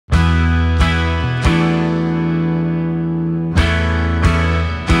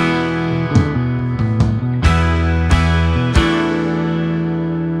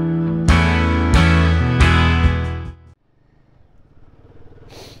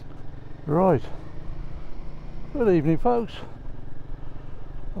Right, good evening folks,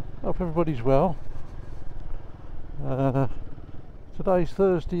 hope everybody's well. Today's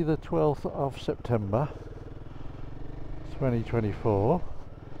Thursday the 12th of September 2024.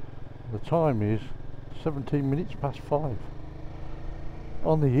 The time is 17 minutes past 5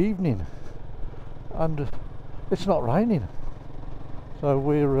 on the evening, and it's not raining,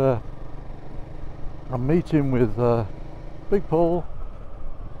 so I'm meeting with Big Paul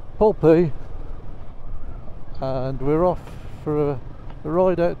P, and we're off for a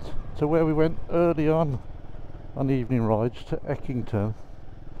ride out to where we went early on the evening rides to Eckington,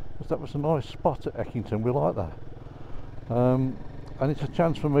 because that was a nice spot at Eckington. We like that, and it's a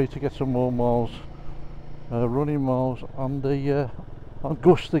chance for me to get some more miles, running miles on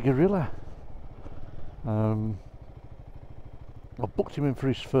Gus the Guerrilla. I booked him in for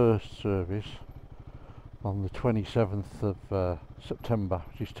his first service on the 27th of September,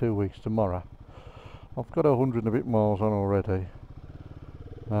 which is 2 weeks tomorrow. I've got 100 and a bit miles on already,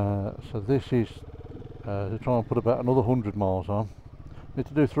 so this is to try and put about another 100 miles on. Need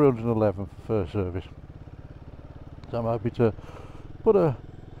to do 311 for first service, so I'm hoping to put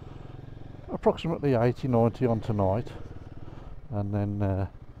approximately 80-90 on tonight, and then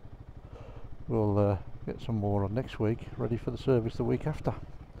we'll get some more on next week, ready for the service the week after.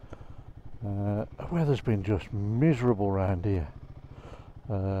 The weather's been just miserable around here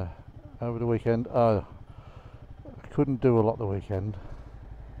over the weekend. I couldn't do a lot the weekend,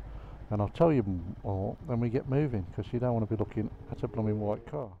 and I'll tell you more when we get moving, because you don't want to be looking at a blooming white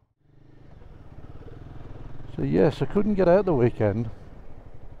car. So yes, I couldn't get out the weekend,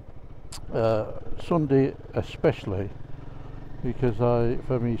 Sunday especially, because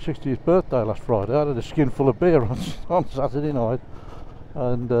for my 60th birthday last Friday, I had a skin full of beer on Saturday night,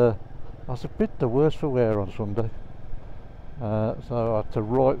 and I was a bit the worse for wear on Sunday, so I had to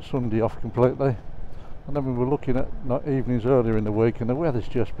write Sunday off completely. And then we were looking at evenings earlier in the week, and the weather's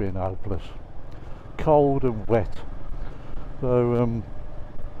just been hopeless, cold and wet. So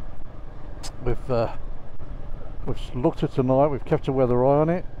we've looked at tonight, we've kept a weather eye on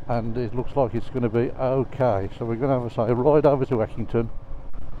it, and it looks like it's going to be okay. So we're going to have a ride over to Eckington,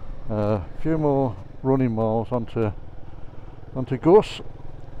 a few more running miles onto Gus,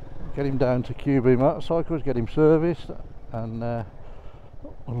 get him down to QB motorcycles, get him serviced, and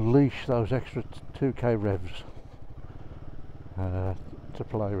unleash those extra 2k revs to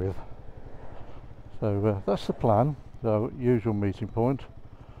play with. So that's the plan. So usual meeting point,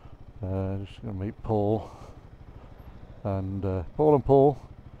 just going to meet Paul and Paul,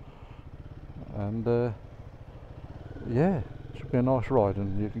 and yeah, it should be a nice ride,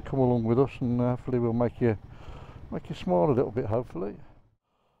 and you can come along with us, and hopefully we'll make you smile a little bit, hopefully.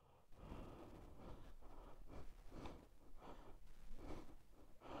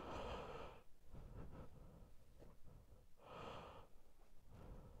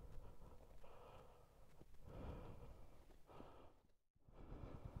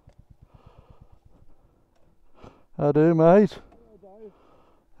 How do, mate? Hello, Dave.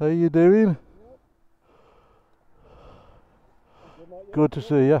 How you doing? Yep. Good to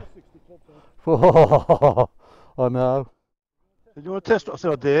see you. I know. Did you want to test it? I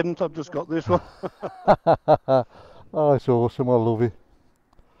said I didn't. I've just got this one. Oh, it's awesome. I love it.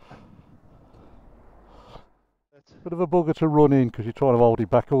 Bit of a bugger to run in, because you're trying to hold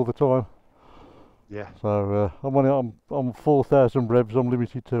it back all the time. Yeah. So I'm 4,000 revs. I'm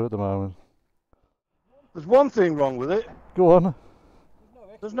limited to at the moment. There's one thing wrong with it. Go on.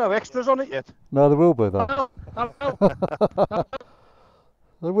 There's no extras on it yet. No, there will be though. Hello.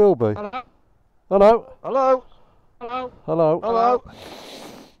 There will be. Hello. Hello. Hello. Hello. Hello. Hello.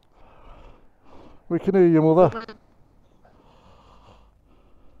 We can hear you, mother.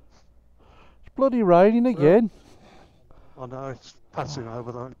 It's bloody raining again. I know, it's passing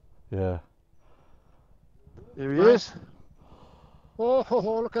over though. Yeah. Here he is. Oh,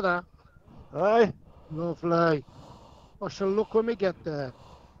 look at that. Hey. Lovely. I shall look when we get there.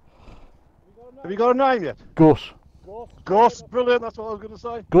 Have you got a name yet? Gus. Gus. Brilliant, that's what I was going to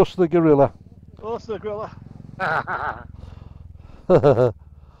say. Gus the Guerrilla. Gus the Guerrilla.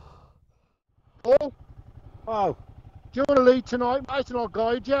 Oh, Oh, do you want to lead tonight, mate, and I'll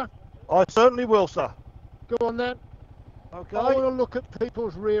guide you? I certainly will, sir. Go on then. Okay. I want to look at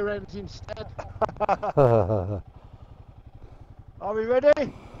people's rear ends instead. Are we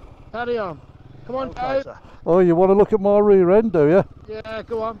ready? Carry on. Come on, Okay, Dave. sir. Oh, you want to look at my rear end, do you? Yeah,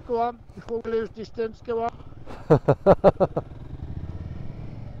 go on. Before we lose distance, go on.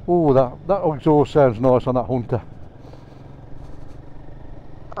 Oh, that exhaust sounds nice on that Hunter.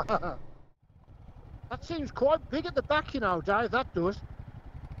 That seems quite big at the back, you know, Dave, that does.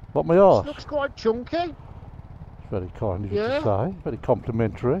 What, my arse? Looks quite chunky. It's very kind of you Yeah. to say. Very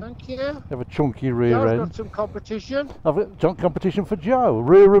complimentary. Thank you. You have a chunky rear Joe's end. got some competition. I've got junk competition for Joe,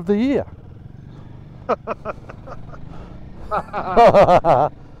 rear of the year.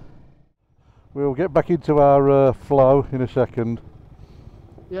 We'll get back into our flow in a second.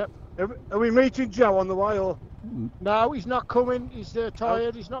 Yep. Are we meeting Joe on the way, or? No, he's not coming. He's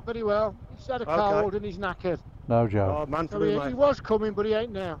tired. He's not very well. He's had a cold and he's knackered. No, Joe. Oh, man, So he was coming, but he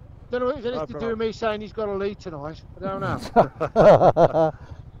ain't now. Don't know if it's anything to do with me saying he's got to lead tonight. I don't know.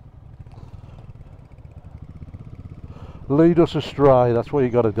 Lead us astray, that's what you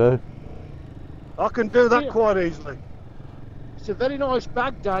got to do. I can do that quite easily. It's a very nice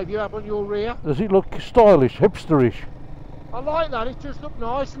bag, Dave, you have on your rear. Does it look stylish, hipsterish? I like that. It does look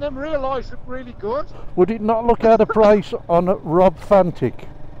nice, and them rear lights look really good. Would it not look out of place on Rob Fantic?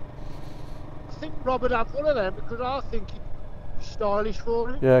 I think Rob would have one of them because I think it's stylish for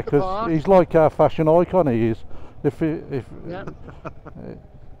him. Yeah, because he's like our fashion icon, he is. Yeah.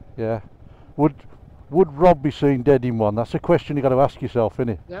 Yeah. Would Rob be seen dead in one? That's a question you got to ask yourself,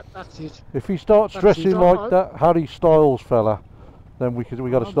 innit? Yep, that's it. If he starts dressing like that Harry Styles fella, then we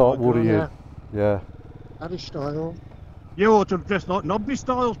got to start worrying. Yeah. Harry Styles. You ought to dress like Nobby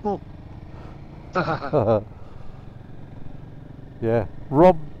Styles, Paul. Yeah.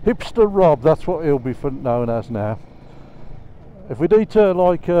 Rob, hipster Rob, that's what he'll be known as now. If we need to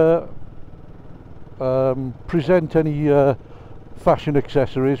like present any fashion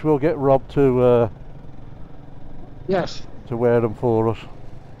accessories, we'll get Rob to yes, to wear them for us.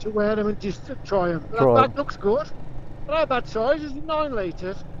 to wear them and just to try them. That bag looks good. Not a bad size, is it? 9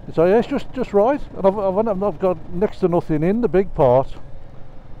 litres. So yeah, it's just right. And I've got next to nothing in the big part.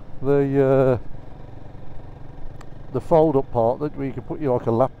 The fold-up part that we could put you like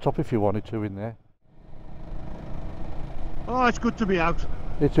a laptop if you wanted to in there. Oh, it's good to be out.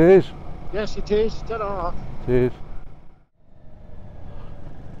 It is. Yes, it is. Ta-da. It is.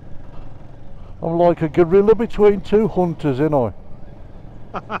 I'm like a gorilla between two hunters, ain't I?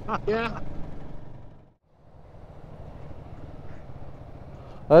 Yeah.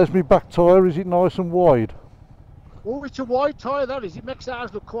 There's my back tyre. Is it nice and wide? Oh, it's a wide tyre, that is. It makes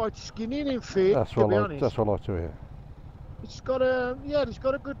ours look quite skinny and in fit, That's to what be I like. honest. That's what I like to hear. It's got a, yeah, it's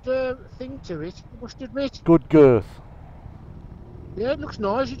got a good thing to it, I must admit. Good girth. Yeah, it looks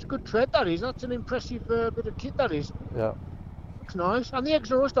nice. It's a good tread, that is. That's an impressive bit of kit, that is. Yeah. Looks nice. And the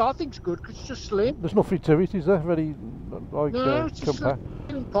exhaust, I think, is good because it's just slim. There's nothing to it, is there? Very like No, it's just compact.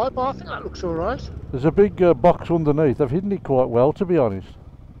 slim pipe. I think that looks all right. There's a big box underneath. They've hidden it quite well, to be honest.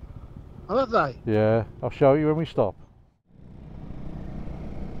 Oh, have they? Yeah, I'll show you when we stop.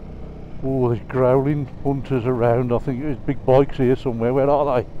 Oh, there's growling hunters around. I think there's big bikes here somewhere. Where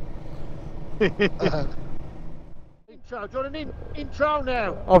are they? Intro. Do you want an intro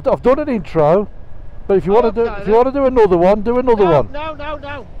now? I've done an intro, but if you want to do another one, do another one.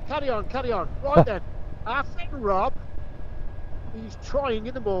 No. Carry on. Right then. Our friend Rob, he's trying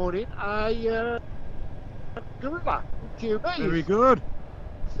in the morning a Guerrilla QB. Very good.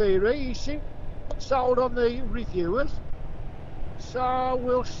 Theory. He seems sold on the reviewers. So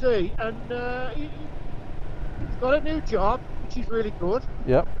we'll see. And he's got a new job, which is really good.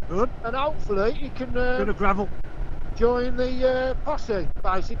 Yep. Good. And hopefully he can Bit of gravel. join the posse,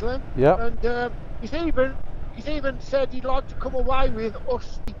 basically. Yep. And he's even said he'd like to come away with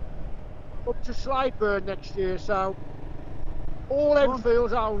us up to Sladeburn next year. So all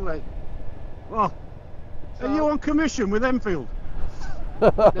Enfields only. Well, are you on commission with Enfield?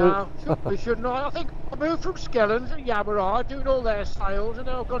 No, we shouldn't. I think I moved from Skellens and Yamara doing all their sales, and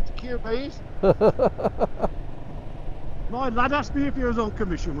now I've gone to QBs. My lad asked me if he was on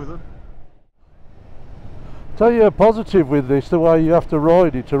commission with them. Tell you a positive with this, the way you have to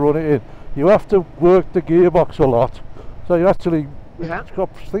ride it to run it in. You have to work the gearbox a lot. So you actually, Yeah. I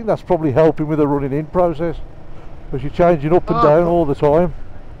think that's probably helping with the running in process. Because you're changing up and down all the time.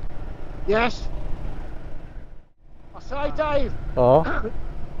 Yes. I say, Dave,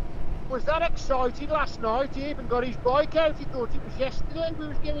 was that exciting last night? He even got his bike out. He thought it was yesterday we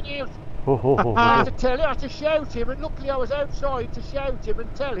was going out. I had to tell him, I had to shout him, and luckily I was outside to shout him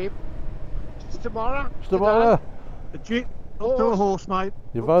and tell him it's tomorrow. It's tomorrow. A jeep. Up to a horse, mate.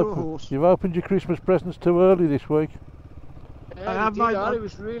 You've Up to a horse. you've opened your Christmas presents too early this week. Yeah, I have, he did, mate. he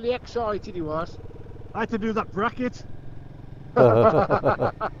was really excited, he was. I had to do that bracket.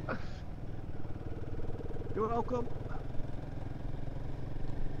 You're welcome.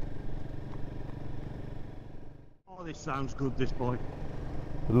 Oh, this sounds good, this bike.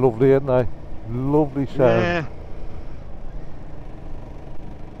 Lovely, aren't they? Lovely sound. Yeah.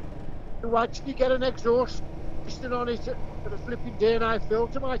 You actually get an exhaust piston on it Got a flipping DNA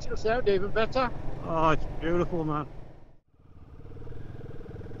filter, mate. It'll sound even better. Oh, it's beautiful, man.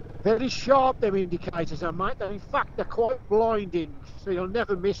 Very sharp, them indicators are, mate. In fact, they're quite blinding, so you'll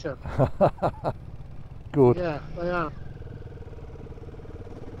never miss them. Good. Yeah, they are.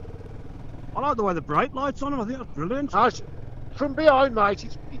 I like the way the brake lights on them. I think that's brilliant. From behind, mate,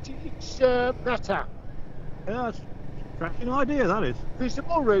 it's better. Yeah, it's a cracking idea, that is.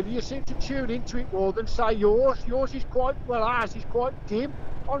 Visible, really. You seem to tune into it more than, say, yours. Yours is quite, well, ours is quite dim.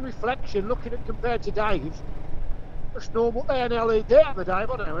 On reflection, looking at compared to Dave's. It's normal. They're an LED, haven't they, Dave,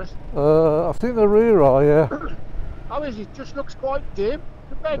 on ours? I think the rear are, yeah. How is it? Just looks quite dim.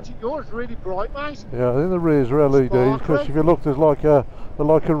 Compared to yours, really bright, mate. Yeah, I think the rears are LED, because if you look, there's like a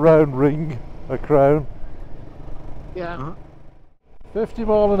round ring, a crown. Yeah. 50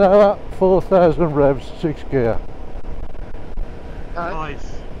 mile an hour, 4,000 revs, 6 gear.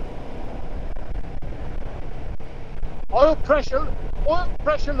 Nice. Oil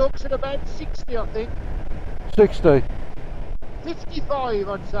pressure looks at about 60, I think. 60. 55,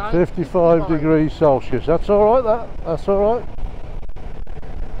 I'd say. 55 degrees Celsius. That's all right. That's all right.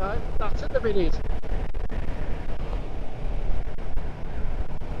 That's at the minute.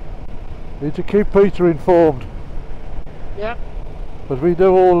 Need to keep Peter informed. Yeah. Because we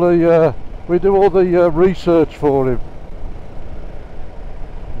do all the research for him.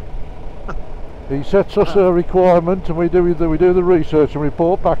 He sets us a requirement, and we do the research and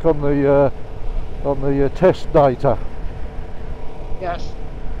report back on the test data. Yes.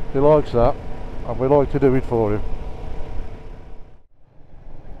 He likes that, and we like to do it for him.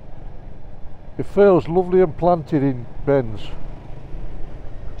 It feels lovely and planted in bends.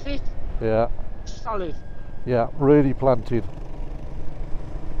 See? Yeah. Solid. Yeah, really planted.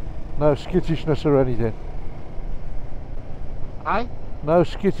 No skittishness or anything. Aye? No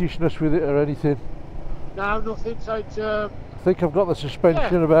skittishness with it or anything. No, nothing. So it's I think I've got the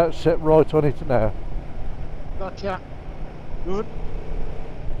suspension about set right on it now. gotcha. Good.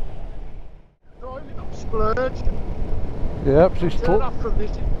 Right, we've got splurged. Yep, Turn off from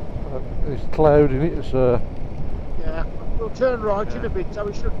this. it's cloud in it, so Yeah. We'll turn right in a bit, so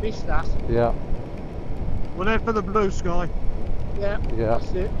we should miss that. yeah. We're there for the blue sky. Yeah. Yeah.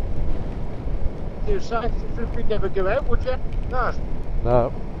 That's it. You'd say if we'd never go out, would you? No.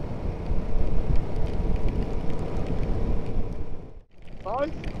 No.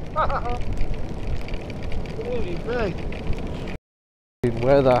 5? Really big. In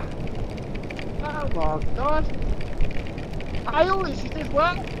weather. Oh my god. Hail, is it as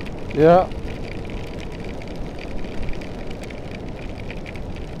well? Yeah.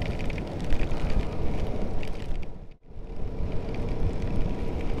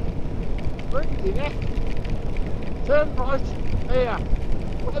 Breathing, eh? Turn right here,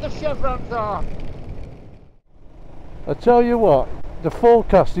 where the chevrons are. I tell you what, the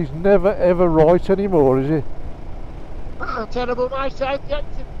forecast is never ever right anymore, is it? Terrible, mate. It's the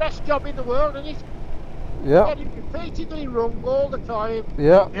best job in the world, isn't it? Yeah. Get it repeatedly wrong all the time.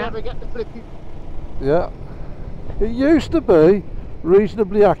 Yeah. Never get the flipping. Yeah. It used to be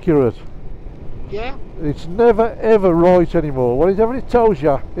reasonably accurate. Yeah. It's never ever right anymore. Whatever it tells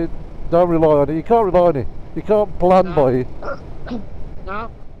you, don't rely on it. You can't rely on it. You can't plan by it. No.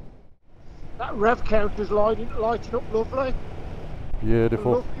 That rev counter's lighting up lovely.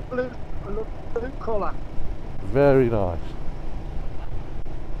 Beautiful. A lovely blue colour. Very nice.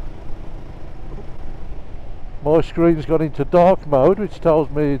 My screen's gone into dark mode, which tells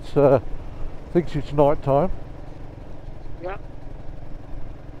me thinks it's night time. Yeah.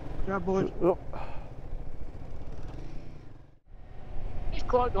 Yeah, boys. Oh. It's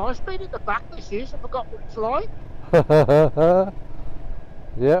quite nice being at the back, this is. I forgot what it's like.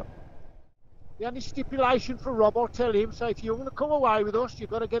 Yeah. The only stipulation for Rob, I'll tell him, so if you want to come away with us,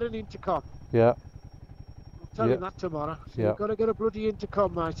 you've got to get an intercom. Yeah. I'll tell him that tomorrow. So Yeah. you've got to get a bloody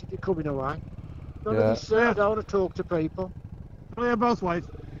intercom, mate, if you're coming away. None Yeah. of this, I don't want to talk to people. Oh, yeah, both ways.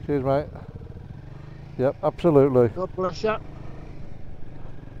 Cheers, mate. Yep, absolutely. God bless you.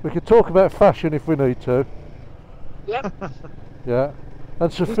 We could talk about fashion if we need to. Yep. Yeah.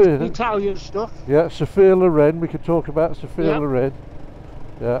 And Sophia. Italian stuff. Yeah, Sophia Loren. We could talk about Sophia Yeah. Loren.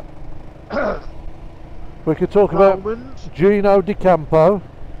 Yeah. We could talk about Romans. Gino Di Campo.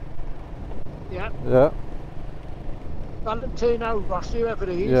 Yeah. Yeah. Valentino Rossi, whoever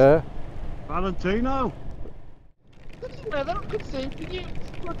he is. Yeah. Valentino. Look at the weather, I can see. Can you?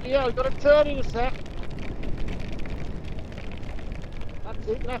 Bloody hell, you've got to turn in a sec. That's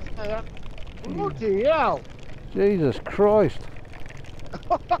it, left there. Bloody hell. Jesus Christ.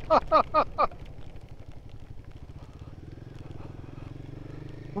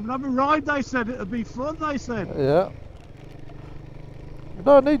 We'll have a ride, they said. It'll be fun, they said. Yeah.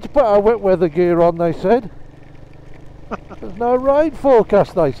 No need to put our wet weather gear on, they said. There's no rain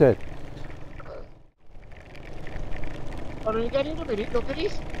forecast, they said. I'm going to get in a minute, look at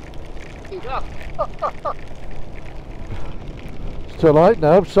this. It's too late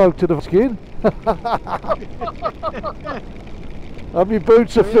now, I'm soaked to the skin. And my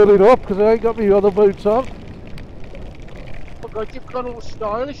boots are filling up because I ain't got my other boots on. Oh God, you've gone all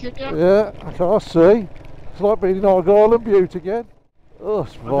stylish, haven't you? Yeah, I can't see. It's like being in Argyle and Butte again. Oh,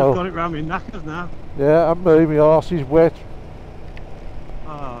 it's I've vile. just got it round my knackers now. Yeah, and me, my arse is wet.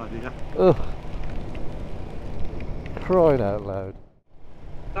 Oh dear. Ugh. Crying out loud.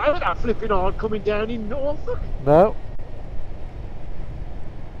 No, that flipping hard coming down in Norfolk. No.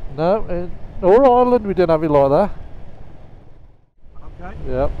 No, in Ireland we didn't have it like that. Okay.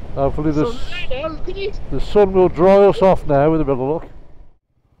 Yeah, hopefully Look at it. the sun will dry us off now with a bit of luck.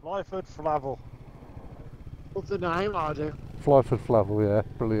 Lyford Flavel. What's the name, I do? Flyford Flavel, yeah,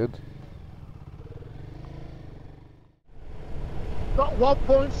 brilliant. Got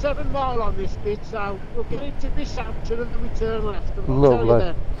 1.7 mile on this bit, so we'll get into this Hampton and then we turn left. And I'll tell you Lovely.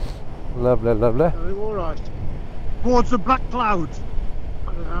 then. Lovely, lovely. Are we alright? Towards the black clouds.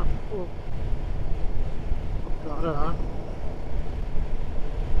 I don't know. Oh. I don't know.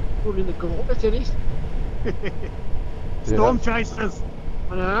 Running the gauntlet, isn't it? Storm chasers.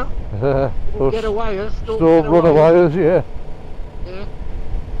 I know. We'll Us get away, us. Storm runaways, yeah. Yeah.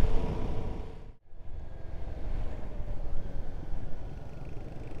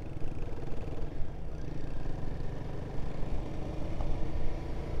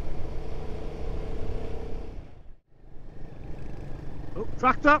 Oh,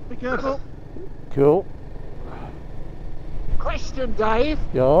 tractor, be careful. Cool. Question, Dave.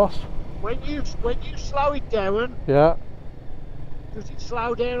 Yes. When you slow it down, Yeah. does it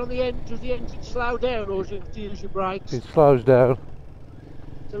slow down on the end? Does the engine slow down, or does it have to use your brakes? It slows down.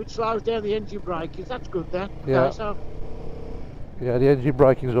 So it slows down the engine braking. That's good then. Yeah. Okay, so Yeah, the engine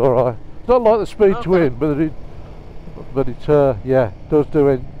braking's alright. It's not like the Speed Okay. Twin, but it yeah, does do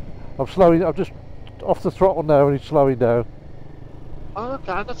it. I'm just off the throttle now and it's slowing down. oh,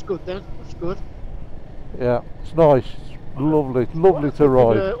 okay, that's good then. That's good. Yeah, it's nice. It's lovely to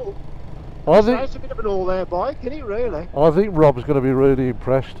ride. I It's a bit of an all-air bike, isn't it, really? think Rob's going to be really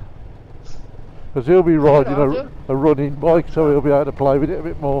impressed because he'll be riding a running bike, so he'll be able to play with it a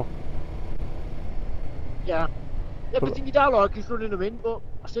bit more. Yeah. Everything you don't like is running them in, but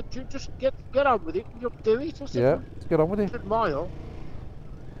I said, just get on with it, you'll do it. I said, Yeah, let's get on with it. 100 mile.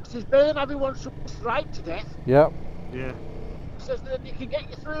 I says, better than having one straight to death. Yeah, Yeah. I says, then you can get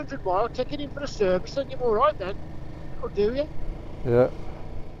your 300 mile, take it in for a service, and you're alright then. That'll do you. yeah.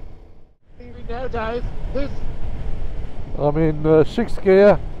 Feeling now, Dave. Fifth. I'm in 6th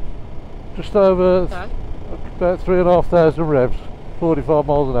gear, just over Okay. about 3,500 revs, 45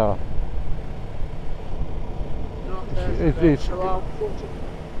 miles an hour. It's So I'm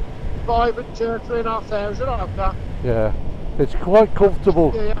 45 and 3,500, okay. yeah, it's quite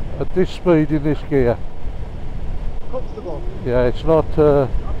comfortable Yeah. at this speed in this gear. Comfortable. Yeah, it's not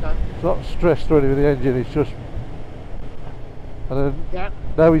Okay. stressed or anything with the engine. It's just, and then Yeah.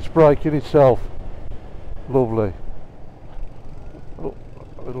 now it's braking itself. Lovely. Oh,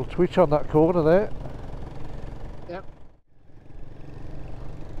 a little twitch on that corner there. Yeah.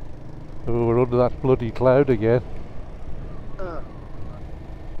 Oh, we're under that bloody cloud again.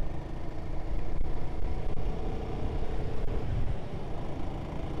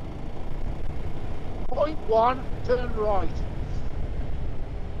 Point one, turn right.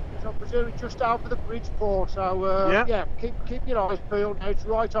 So I'm presuming just over the Bridgeport, so yeah, keep your eyes peeled now, it's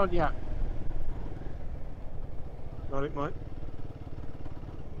right on you. Got it, mate.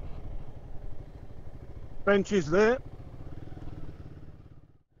 Bench is there.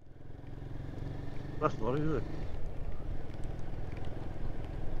 That's not it, is it?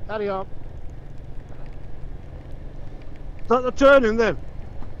 Carry on. Is that the turning then?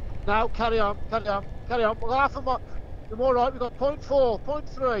 Now carry on. Well, half a mile. You're all right. We've got point 4, point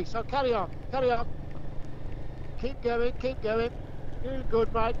 3. So carry on. Keep going. You're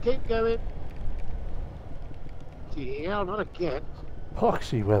good, mate. Keep going. Gee, hell, not again.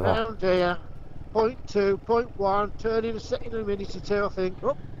 Poxy weather. Down there. Point 2, point 1. Turn in a minute or 2, I think.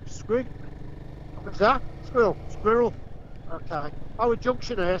 Oh, squig. What's that? Squirrel. Okay. Oh, a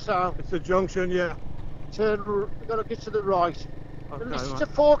junction here, so It's a junction, yeah. we've got to get to the right. Okay, And this is mate. a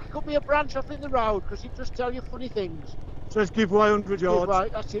fork, it could be a branch off in the road because it just tell you funny things. Says give way 100 yards.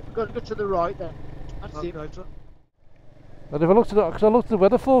 Right, that's it, we've got to go to the right then. That's it. Okay, sir. And if I looked at that, because I looked at the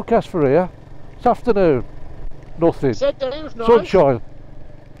weather forecast for here, this afternoon, nothing. Said that it was nice. Sunshine.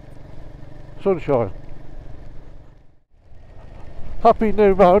 Happy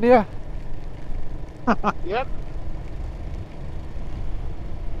pneumonia. Yep.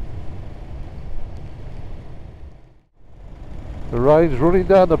 The rain's running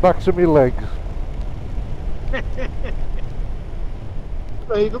down the backs of my legs.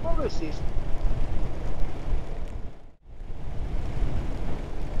 Unbelievable, this is.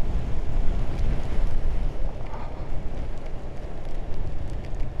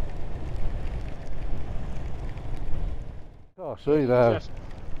 Oh, see now.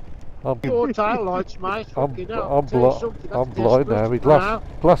 Your tail lights, mate. I'm I'm blind now. My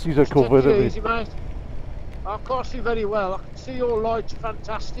glasses are covered. Take it easy, mate. I can't see very well. I can see your lights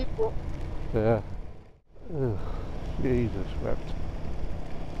fantastic, but yeah. Ugh, Jesus wept.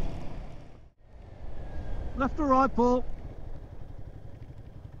 Left or right, Paul?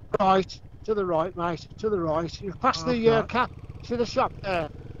 right, to the right, mate, to the right. You've passed the cap to the shop there.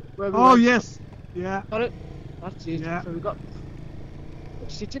 Where we oh went. yes, yeah. Got it? That's it. Yeah. So we've got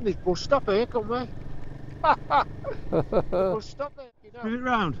sit in this bus stop here, can't we? Bus stop there, you know. Spin it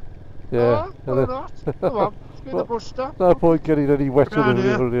round. Yeah. Oh, or not. Come on, let's go to the bus stop. No point getting any wetter Round than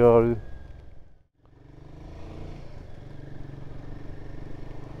here. we already are.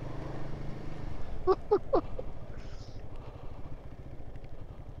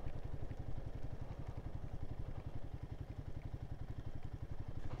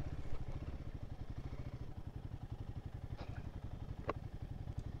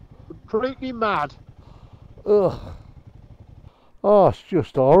 Completely mad. Ugh. Oh, it's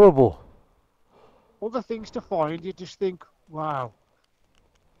just horrible. All the things to find, you just think, wow.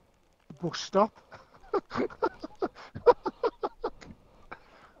 Bus stop.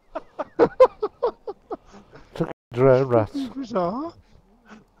 Drown rats. It's bizarre.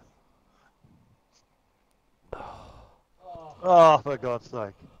 Oh, for God's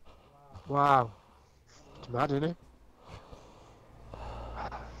sake. Wow. It's mad, isn't it?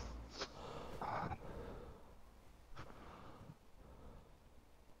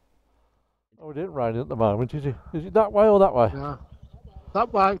 Oh, it ain't raining at the moment, is it? Is it that way or that way? No.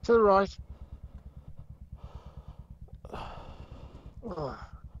 That way, to the right. Oh.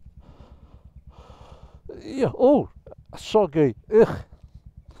 Yeah. Oh, soggy. Ugh.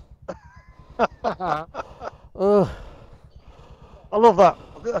 Ugh. I love that.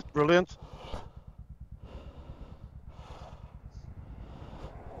 I think that's brilliant.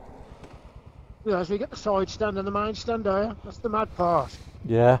 Yeah, as we get the side stand and the main stand there, that's the mad part.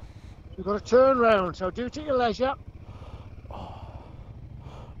 Yeah. You've got to turn round, so do it at your leisure.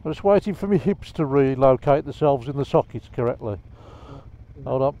 I'm just waiting for my hips to relocate themselves in the sockets correctly.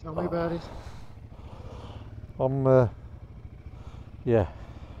 Hold up. Tell me about it. I'm, yeah.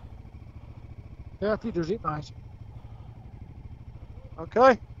 Yeah, if he does it, mate.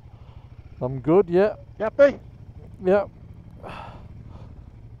 Okay. I'm good, yeah. You happy? Yeah.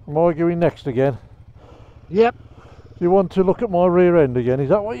 Am I going next again? Yep. Do you want to look at my rear end again? Is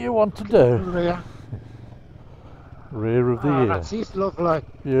that what you want to do? Rear. Rear of the year. That's it, lovely.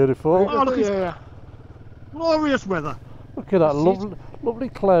 Beautiful. Rear Oh, of look, the it's- year. Glorious weather. Look at that That's lovely, lovely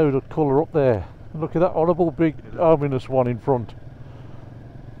cloud of colour up there. And look at that horrible big ominous one in front.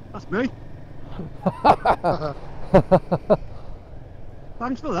 That's me.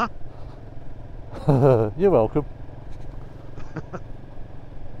 Thanks for that. You're welcome.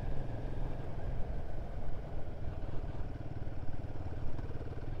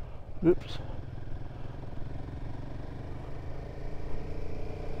 Oops.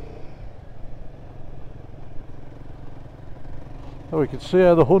 Oh, we can see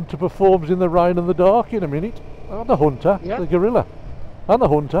how the hunter performs in the rain and the dark in a minute. Oh, the hunter, Yeah. the gorilla, and the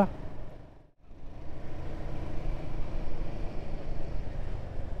hunter.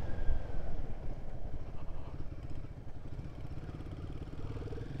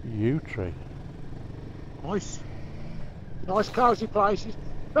 Yew tree. Nice. Nice cosy places.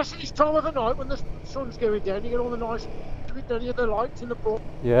 Especially this time of the night when the sun's going down, you get all the nice, any of the lights in the pub.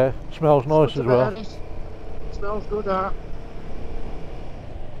 Yeah, smells nice as well. It smells good, I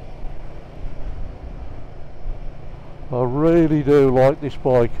really do like this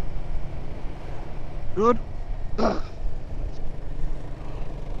bike. Good.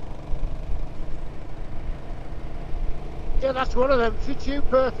 Yeah, that's one of them. Fits you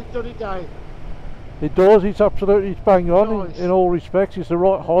perfect, doesn't it, Dave? It does, it's absolutely, it's bang on Nice. in all respects. It's the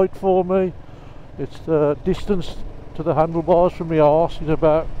right height for me. It's the distance to the handlebars from my arse is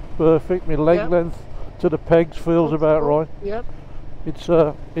about perfect. My leg Yep. length to the pegs feels about right. Yep. It's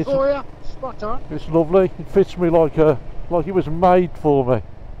Oh yeah, spot on. it's lovely. It fits me like it was made for me.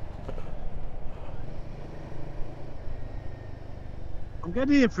 I'm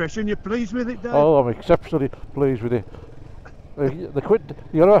getting the impression you're pleased with it, Dave. Oh, I'm exceptionally pleased with it. You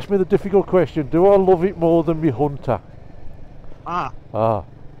got to ask me the difficult question. Do I love it more than my Hunter? Ah. Ah.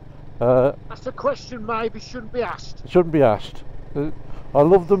 That's a question maybe shouldn't be asked. Shouldn't be asked. I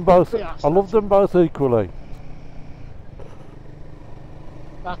love them both. I love them both equally.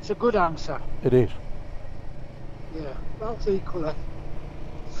 That's a good answer. It is. Yeah, both equally.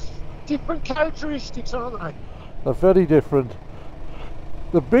 Different characteristics, aren't they? They're very different.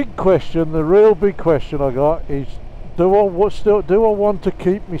 The big question, the real big question I got is, do I want to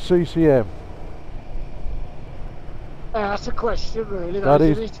keep my CCM? That's a question, really. That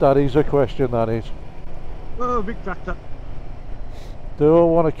is a question. That is. Oh, big tractor. Do I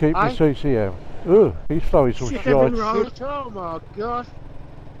want to keep my CCM? Oh, he's throwing some shite. Oh my God.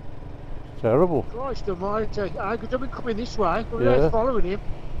 Terrible. Christ almighty. I could have been coming this way. We're Yeah. following him.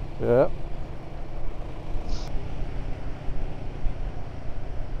 Yeah.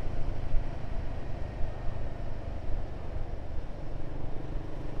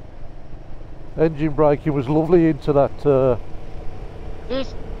 Engine braking was lovely into that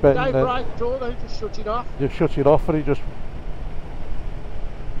This bend they there. braked all, they just shut it off. Just shut it off and he just...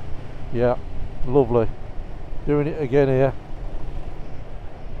 Yeah, lovely. Doing it again here.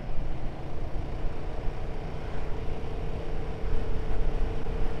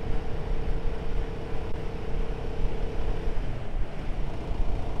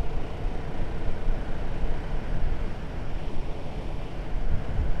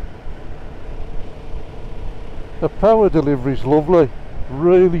 The power delivery is lovely,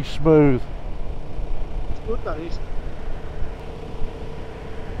 really smooth. It's good, that is.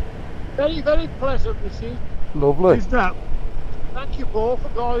 Very, very pleasant, this is. Lovely. Who's that? Thank you, Paul, for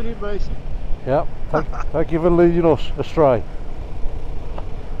guiding me. Yeah, thank you for leading us astray.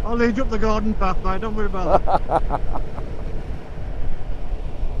 I'll lead you up the garden path, mate, don't worry about that.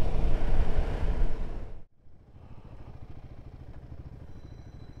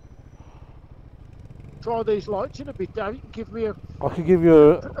 Try these lights in a bit, Dave. You can give me I can give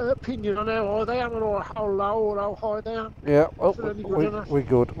you an opinion on how high they are or how low or how high they are. yeah, well, we're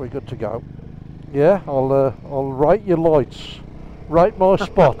good to go. Yeah, I'll rate your lights, rate my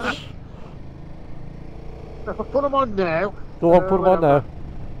spots. If I put them on now. Go on, put them on now.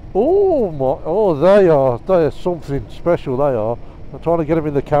 Oh my, they are something special, they are. I'm trying to get them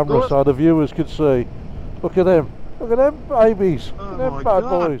in the camera so the viewers can see. Look at them babies, Oh them my bad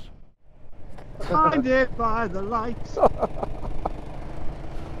God. boys. Find it by the lights.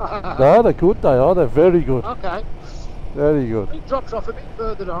 No, they're good, they are, they're very good. Okay. Very good. It drops off a bit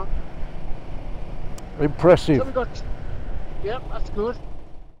further on. Impressive. So we got, yep, that's good.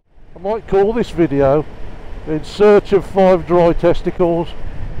 I might call this video In Search of 5 Dry Testicles.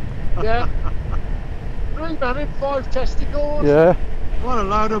 Yeah. 3 men and 5 testicles. Yeah. What a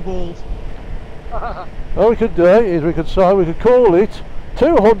load of balls. All we could do is we could call it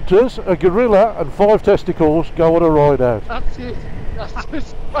 2 hunters, a gorilla and 5 testicles go on a ride out. That's it. That's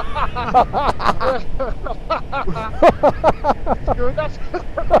it. That's good. That's good.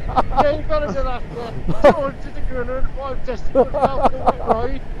 Yeah, you've got to do that. Yeah. 2 hunters, a gorilla and 5 testicles go on a wet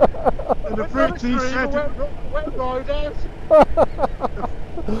ride. And a fruit t-shirt. Wet ride out.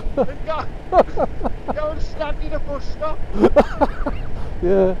 And go and stand in a bus stop.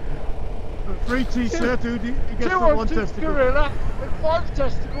 Yeah. A free t-shirt, who gets 2 the 1 hunters, testicle. gorilla and 5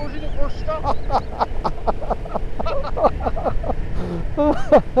 testicles in a bus stop.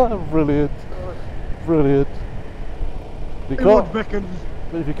 Brilliant. Brilliant. Who wants Beckons?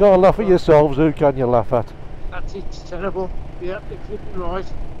 If you can't laugh at yourselves, who can you laugh at? That's it, it's terrible. Yeah, they're flipping right.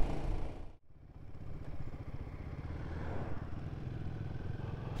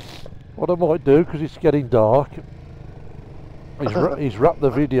 What I might do, because it's getting dark, is wrap the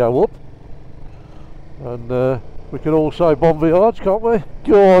video up, and we can all say bon voyage, can't we?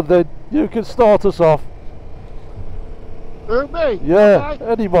 Go on then, you can start us off. Who, me? Yeah, Okay.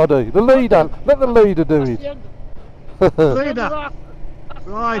 anybody. The leader, let the leader do That's it. the end. Leader.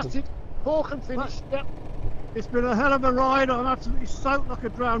 Right. That's it. Paul can finish. Yep. It's been a hell of a ride. I'm absolutely soaked like a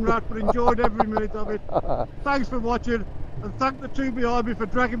drowned rat, but enjoyed every minute of it. Thanks for watching, and thank the 2 behind me for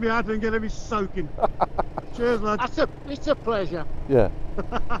dragging me out and getting me soaking. Cheers, lads. It's a pleasure. Yeah.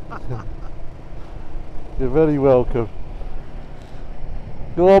 You're very welcome.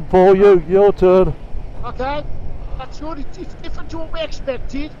 Go on, Paul, your turn. Okay, that's good. It's different to what we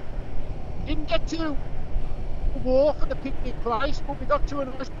expected. Didn't get to the wharf at the picnic place, but we got to a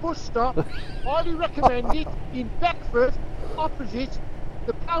nice bus stop. Highly recommend it in Beckford, opposite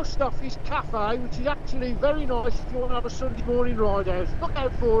the Post Office Cafe, which is actually very nice if you want to have a Sunday morning ride out. Look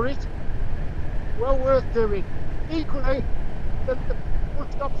out for it. Well worth doing. Equally, the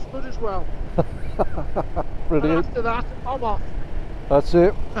bus stop's good as well. Brilliant. And after that, I'm off. That's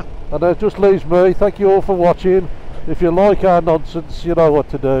it. And it just leaves me. Thank you all for watching. If you like our nonsense, you know what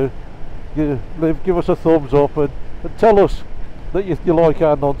to do. Give us a thumbs up and tell us that you like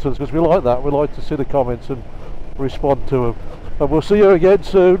our nonsense, because we like that. We like to see the comments and respond to them. And we'll see you again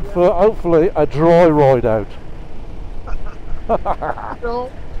soon for hopefully a dry ride out.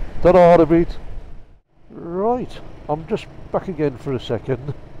 Ta-da, a bit. Right, I'm just back again for a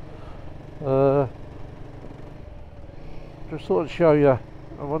second. Just thought I'd show you.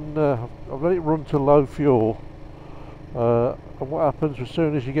 I've let it run to low fuel. And what happens as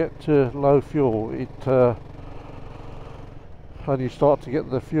soon as you get to low fuel, and you start to get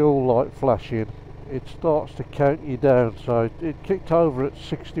the fuel light flashing, it starts to count you down. So it kicked over at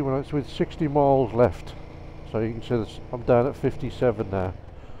 60 when it's with 60 miles left. So you can see that I'm down at 57 now.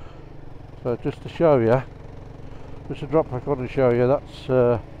 So just to show you, just to drop back on and show you, that's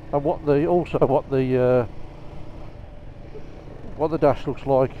and what the dash looks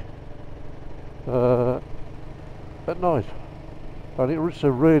like at night. And it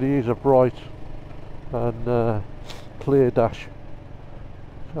really is a bright and clear dash.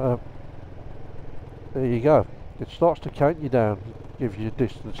 There you go. It starts to count you down, gives you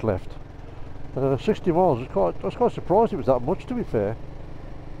distance left. 60 miles. I was quite surprised it was that much, to be fair.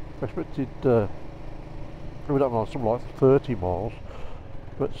 I expected something like 30 miles,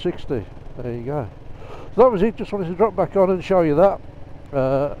 but 60. There you go. So that was it. Just wanted to drop back on and show you that.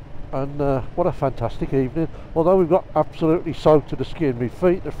 And what a fantastic evening. Although we've got absolutely soaked to the skin, my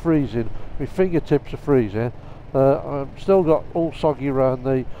feet are freezing, my fingertips are freezing. I've still got all soggy around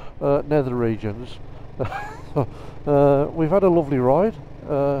the nether regions. We've had a lovely ride,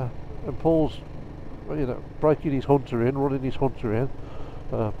 and Paul's, breaking his hunter in, running his hunter in.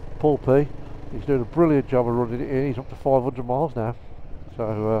 Paul P, he's doing a brilliant job of running it in. He's up to 500 miles now,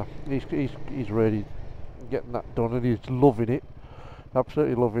 so he's really getting that done, and he's loving it,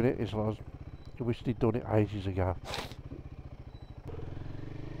 absolutely loving it. He's like, I wished he'd done it ages ago.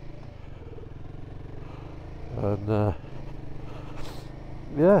 And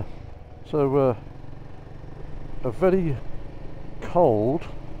yeah, so a very cold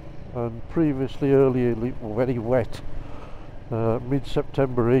and previously very wet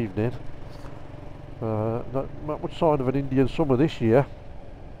mid-September evening. Not much sign of an Indian summer this year,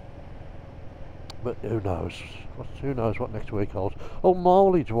 but who knows? Who knows what next week holds? Oh,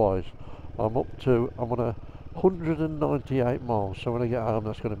 mileage wise, I'm on 198 miles. So when I get home,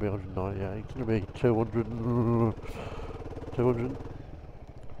 that's going to be 198. It's going to be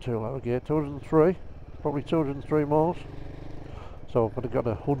 203, probably 203 miles. So I've got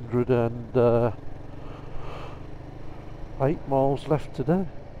 108 miles left today,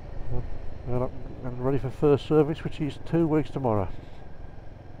 and I'm ready for first service, which is 2 weeks tomorrow.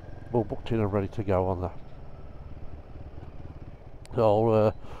 All booked in and ready to go on that.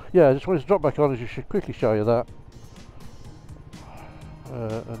 So yeah, I just wanted to drop back on and just quickly show you that.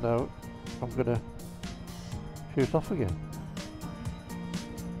 And now I'm going to shoot off again.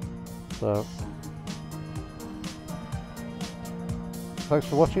 So thanks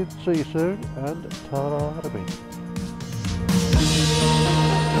for watching, see you soon, and ta-da.